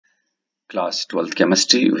Class 12th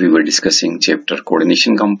chemistry, we were discussing chapter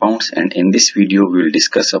coordination compounds, and in this video we will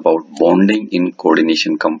discuss about bonding in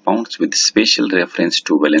coordination compounds with special reference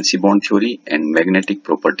to valency bond theory and magnetic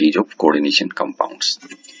properties of coordination compounds.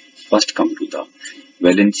 First come to the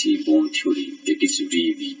valency bond theory, that is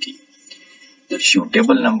VBT. The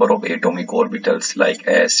suitable number of atomic orbitals like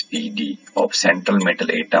S, P, D of central metal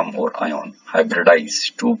atom or ion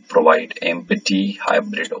hybridize to provide empty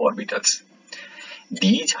hybrid orbitals.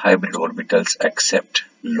 These hybrid orbitals accept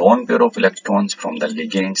lone pair of electrons from the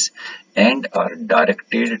ligands and are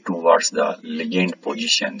directed towards the ligand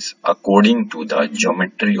positions according to the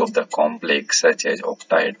geometry of the complex such as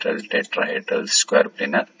octahedral, tetrahedral, square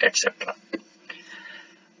planar, etc.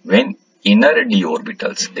 When inner d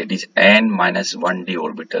orbitals, that is n-1 d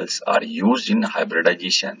orbitals, are used in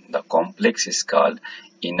hybridization, the complex is called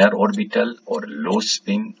inner orbital or low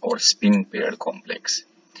spin or spin paired complex.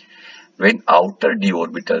 When outer d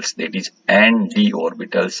orbitals, that is n d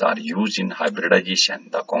orbitals, are used in hybridization,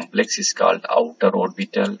 the complex is called outer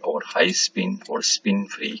orbital or high spin or spin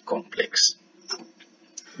free complex.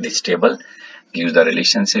 This table gives the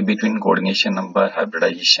relationship between coordination number,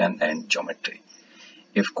 hybridization and geometry.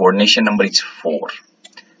 If coordination number is 4,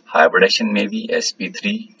 hybridization may be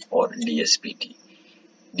sp3 or dsp2.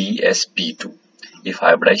 If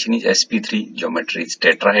hybridization is sp3, geometry is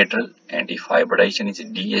tetrahedral, and if hybridization is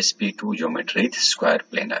dsp2, geometry is square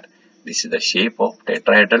planar. This is the shape of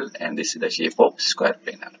tetrahedral and this is the shape of square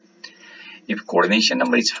planar. If coordination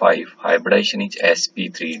number is 5, hybridization is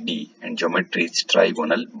sp3d and geometry is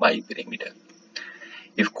trigonal bipyramidal.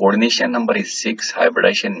 If coordination number is 6,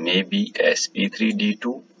 hybridization may be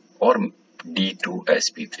sp3d2 or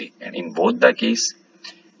d2sp3, and in both the case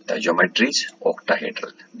the geometry is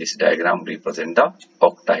octahedral. This diagram represents the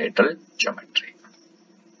octahedral geometry.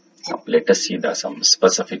 Now let us see some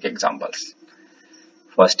specific examples.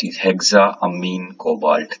 First is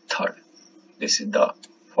Hexaamminecobalt. This is the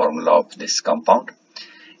formula of this compound.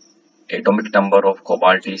 Atomic number of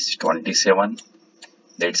cobalt is 27.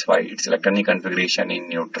 That's why its electronic configuration in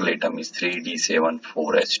neutral atom is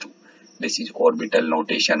 3d7,4s2. This is orbital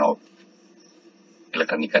notation of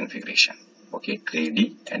electronic configuration. Okay,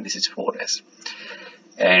 3d and this is 4s.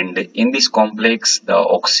 And in this complex, the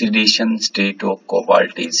oxidation state of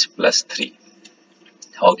cobalt is +3.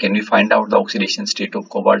 How can we find out the oxidation state of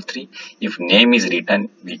cobalt 3? If name is written,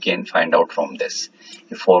 we can find out from this.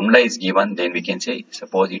 If formula is given, then we can say,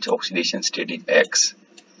 suppose its oxidation state is X.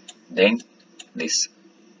 Then this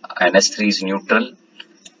NH3 is neutral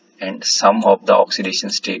and sum of the oxidation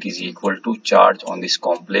state is equal to charge on this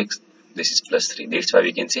complex. This is +3. That's why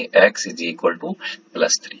we can say X is equal to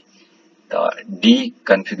 +3. The D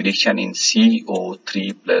configuration in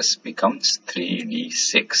CO3 plus becomes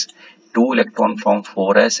 3d6. 2 electron from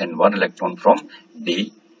 4s and 1 electron from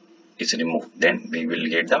D is removed. Then we will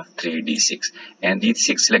get the 3d6. And these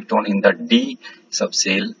 6 electrons in the D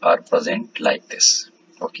subshell are present like this.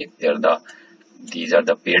 Okay, these are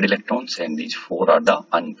the paired electrons and these 4 are the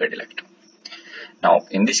unpaired electrons. Now,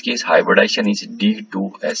 in this case, hybridization is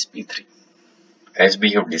D2sp3. As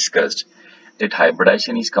we have discussed, that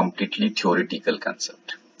hybridization is completely theoretical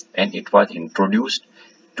concept and it was introduced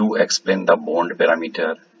to explain the bond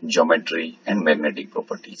parameter, geometry and magnetic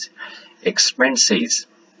properties. Experiment says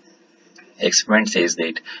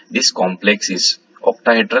that this complex is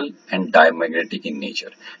octahedral and diamagnetic in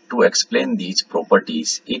nature. To explain these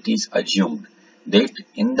properties, it is assumed that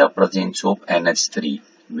in the presence of NH3,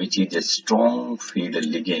 which is a strong field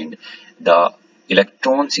ligand, the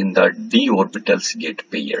electrons in the d orbitals get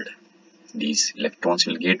paired. These electrons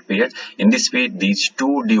will get paired. In this way, these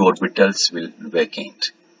 2 d orbitals will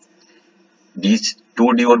vacant. These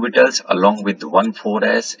 2 d orbitals along with 1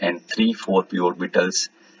 4s and 3 4p orbitals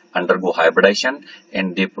undergo hybridization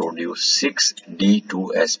and they produce 6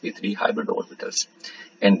 d2sp3 hybrid orbitals.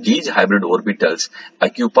 And these hybrid orbitals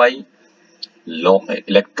occupy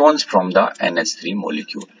electrons from the NH3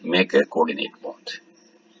 molecule, make a coordinate bond.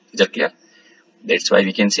 Is that clear? That's why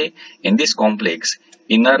we can say in this complex,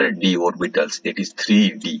 inner d orbitals, that is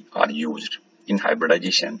 3d, are used in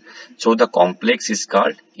hybridization. So the complex is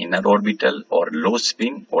called inner orbital or low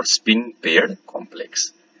spin or spin paired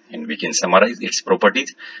complex. And we can summarize its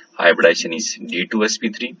properties. Hybridization is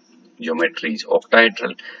D2sp3, geometry is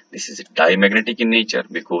octahedral. This is diamagnetic in nature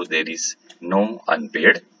because there is no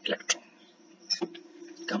unpaired electron.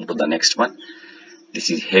 Come to the next one. This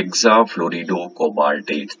is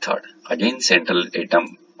Hexafluoridocobaltate third. Again, central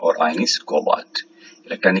atom or ion is cobalt.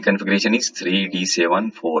 Electronic configuration is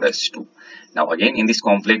 3d7,4s2. Now again in this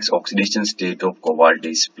complex, oxidation state of cobalt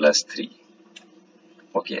is +3.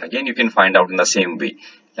 Okay, again you can find out in the same way.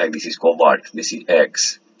 Like this is cobalt, this is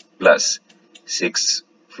X, plus 6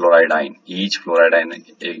 fluoride ion. Each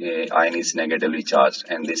fluoride ion is negatively charged,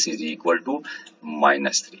 and this is equal to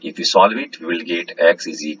minus 3. If we solve it, we will get x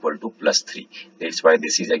is equal to plus 3. That's why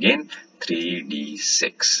this is again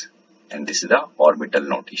 3d6, and this is the orbital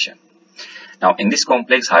notation. Now in this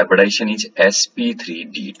complex, hybridization is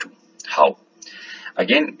sp3d2. How?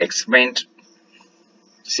 Again, experiment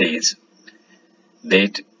says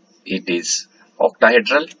that it is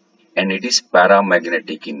octahedral and it is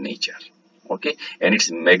paramagnetic in nature. Okay, and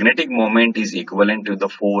its magnetic moment is equivalent to the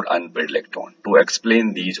 4 unpaired electron. To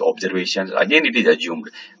explain these observations, again it is assumed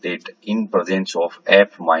that in presence of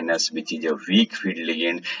F minus, which is a weak field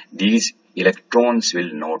ligand, these electrons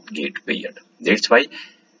will not get paired. That's why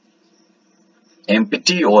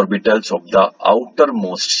empty orbitals of the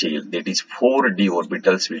outermost shell, that is 4d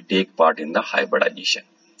orbitals, will take part in the hybridization.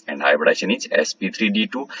 And hybridization is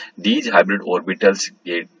sp3d2. These hybrid orbitals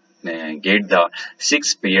get the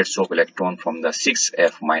 6 pairs of electron from the 6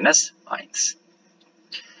 F minus ions.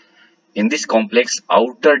 In this complex,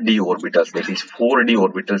 outer d orbitals, that is 4d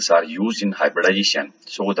orbitals, are used in hybridization.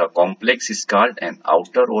 So the complex is called an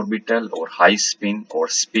outer orbital or high spin or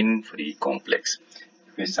spin free complex.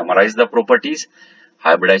 If we summarize the properties,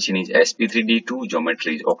 hybridization is sp3d2,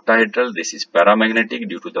 geometry is octahedral, this is paramagnetic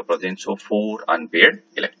due to the presence of 4 unpaired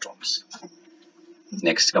electrons.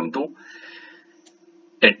 Next come to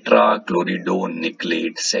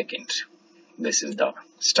Tetrachloridonickelate second. This is the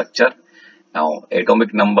structure. Now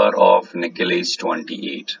atomic number of nickel is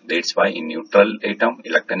 28. That's why in neutral atom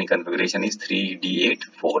electronic configuration is 3d8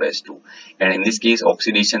 4s2. And in this case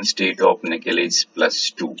oxidation state of nickel is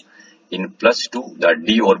plus 2. In plus 2 the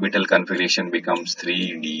d orbital configuration becomes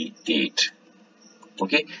 3d8.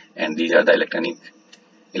 Okay, and these are the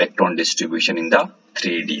electron distribution in the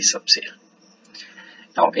 3d subcell.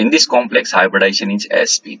 Now in this complex, hybridization is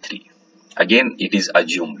sp3. Again it is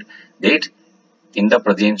assumed that in the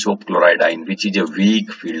presence of chloride ion, which is a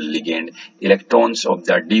weak field ligand, electrons of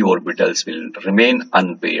the d orbitals will remain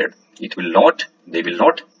unpaired. They will not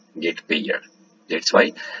get paired. That's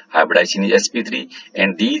why hybridization is sp3,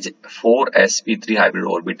 and these 4 sp3 hybrid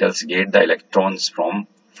orbitals get the electrons from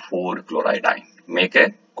 4 chloride ion, make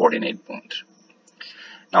a coordinate bond.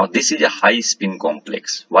 Now this is a high spin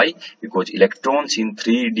complex. Why? Because electrons in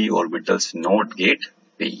 3d orbitals not get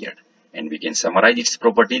paired. And we can summarize its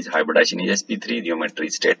properties. Hybridization is sp3, geometry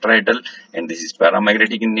is tetrahedral, and this is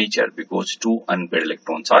paramagnetic in nature because 2 unpaired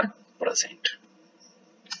electrons are present.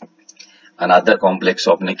 Another complex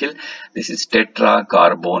of nickel, this is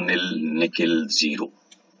Tetracarbonylnickel 0.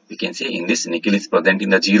 We can say in this nickel is present in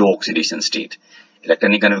the 0 oxidation state.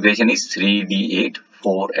 Electronic configuration is 3d8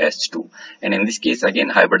 4s2, and in this case again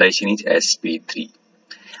hybridization is sp3.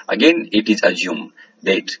 Again it is assumed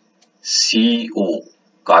that CO,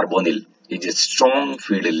 carbonyl, is a strong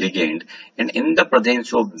field ligand, and in the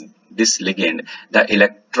presence of this ligand the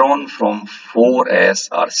electron from 4s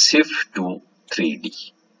are shift to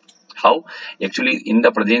 3d. How? Actually in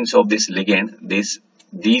the presence of this ligand, these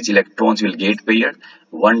electrons will get paired,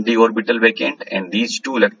 1d orbital vacant, and these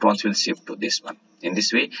 2 electrons will shift to this one. In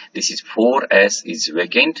this way, this is 4s is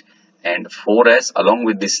vacant, and 4s along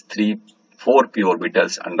with this 4p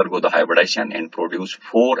orbitals undergo the hybridization and produce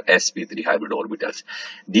 4 sp3 hybrid orbitals.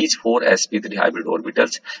 These 4 sp3 hybrid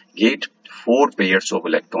orbitals get 4 pairs of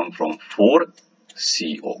electron from 4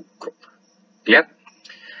 CO group. Clear?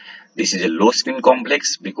 This is a low spin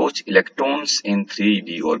complex because electrons in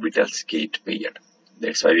 3d orbitals get paired.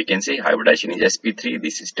 That's why we can say hybridization is sp3,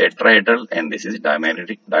 this is tetrahedral, and this is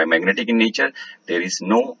diamagnetic in nature. There is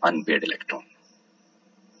no unpaired electron.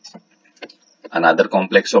 Another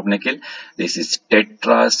complex of nickel, this is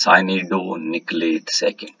Tetracyanidonikelate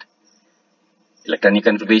second. Electronic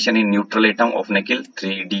configuration in neutral atom of nickel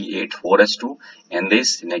 3d8 4s2, and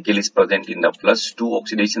this nickel is present in the plus 2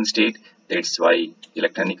 oxidation state. That's why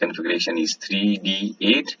electronic configuration is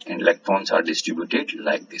 3d8 and electrons are distributed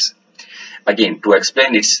like this. Again, to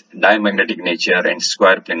explain its diamagnetic nature and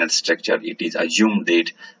square planar structure, it is assumed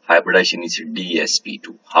that hybridization is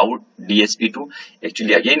dsp2. How dsp2?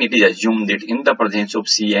 Actually, again, it is assumed that in the presence of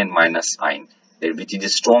Cn minus ion, which is a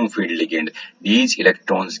strong field ligand, these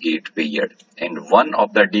electrons get paired, and one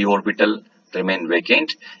of the d orbital remain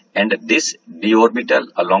vacant, and this d orbital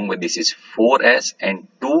along with this is 4s, and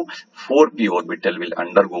 2 4p orbital will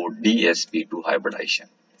undergo dsp2 hybridization.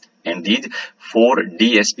 And these 4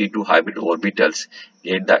 dsp2 hybrid orbitals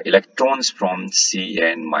get the electrons from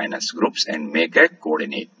Cn minus groups and make a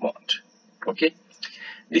coordinate bond. Okay,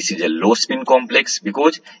 this is a low spin complex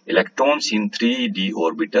because electrons in 3d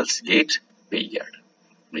orbitals get paired.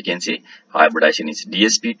 We can say hybridization is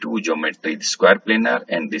DsP2, geometry is square planar,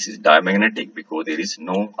 and this is diamagnetic because there is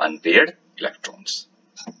no unpaired electrons.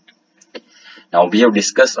 Now we have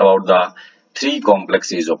discussed about the three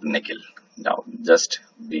complexes of nickel. Now just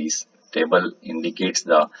this table indicates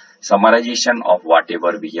the summarization of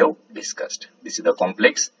whatever we have discussed. This is the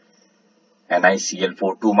complex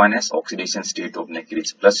NiCl4 oxidation state of nickel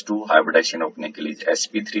is +2, hybridization of nickel is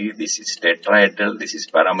sp3, this is tetrahedral, this is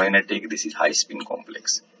paramagnetic, this is high spin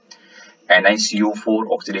complex.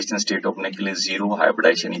 NiCO4 oxidation state of nickel is 0,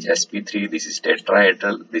 hybridization is sp3, this is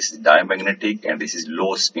tetrahedral, this is diamagnetic, and this is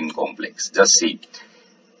low spin complex. Just see,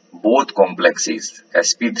 both complexes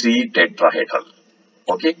sp3 tetrahedral,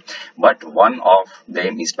 okay, but one of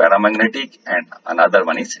them is paramagnetic and another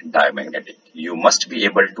one is diamagnetic. You must be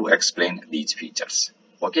able to explain these features,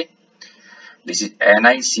 okay. This is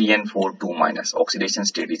NiCN4 oxidation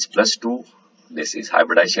state is +2, this is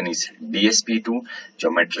hybridization is DsP2,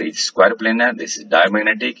 geometry is square planar, this is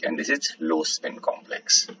diamagnetic, and this is low spin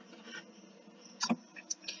complex.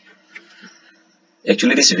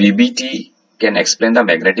 Actually this VBT can explain the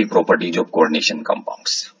magnetic properties of coordination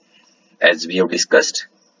compounds. As we have discussed,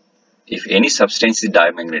 if any substance is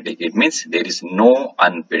diamagnetic, it means there is no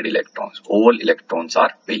unpaired electrons. All electrons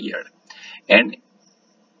are paired. And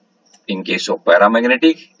in case of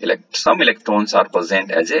paramagnetic, some electrons are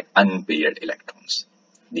present as a unpaired electrons.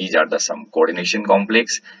 These are the some coordination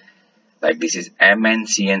complex. Like this is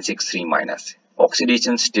MnCN6 3-.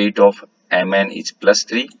 Oxidation state of Mn is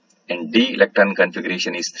 +3 and d electron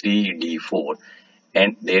configuration is 3d4.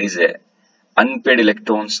 And there is a unpaired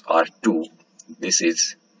electrons are 2. This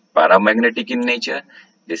is paramagnetic in nature.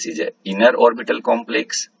 This is a inner orbital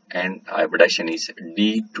complex and hybridization is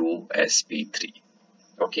D2sp3.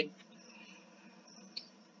 Okay.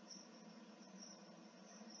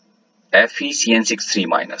 FeCN6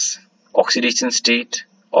 3-. Oxidation state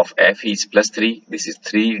of Fe is +3. This is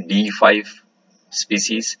 3d5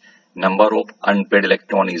 species. Number of unpaired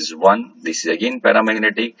electron is 1. This is again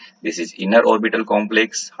paramagnetic. This is inner orbital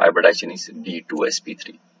complex. Hybridization is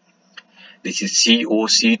D2sp3. This is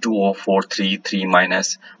COC2O4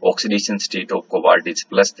 3-. Oxidation state of cobalt is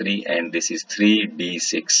 +3 and this is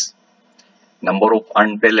 3d6. Number of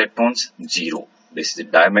unpaired electrons 0. This is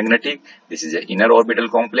diamagnetic. This is an inner orbital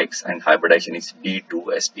complex and hybridization is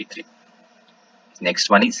D2sp3. Next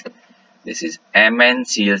one is this is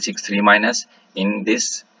MnCl6 3-. In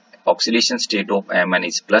this oxidation state of Mn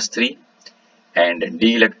is +3 and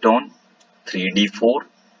d electron 3d4.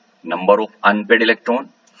 Number of unpaired electron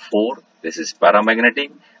 4. This is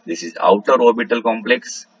paramagnetic. This is outer orbital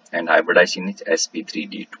complex and hybridization is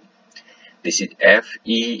sp3d2. This is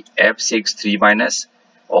FeF6 3-.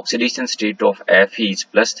 Oxidation state of Fe is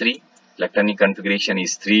 +3. Electronic configuration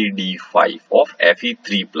is 3d5 of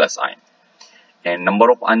Fe3+ ion. And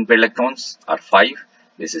number of unpaired electrons are 5.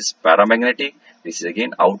 This is paramagnetic. This is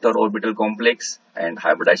again outer orbital complex and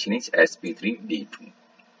hybridization is sp3d2.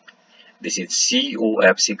 This is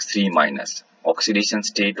COF6 3-. Oxidation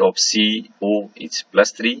state of CO is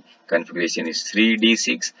 +3. Configuration is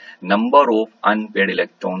 3d6. Number of unpaired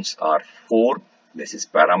electrons are 4. This is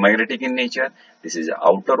paramagnetic in nature. This is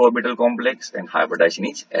outer orbital complex and hybridization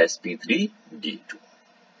is sp3d2.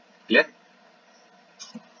 Clear?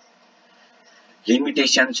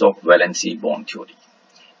 Limitations of valency bond theory.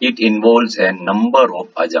 It involves a number of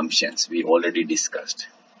assumptions we already discussed.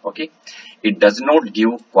 Okay. It does not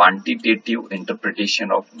give quantitative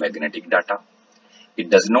interpretation of magnetic data. It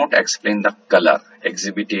does not explain the color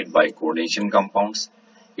exhibited by coordination compounds.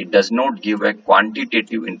 It does not give a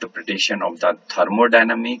quantitative interpretation of the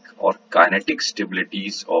thermodynamic or kinetic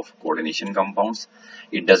stabilities of coordination compounds.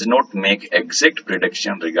 It does not make exact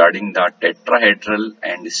prediction regarding the tetrahedral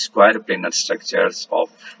and square planar structures of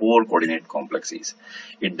 4 coordinate complexes.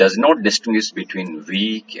 It does not distinguish between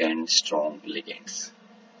weak and strong ligands.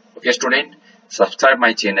 Okay student, subscribe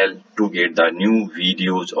my channel to get the new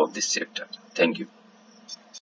videos of this chapter. Thank you.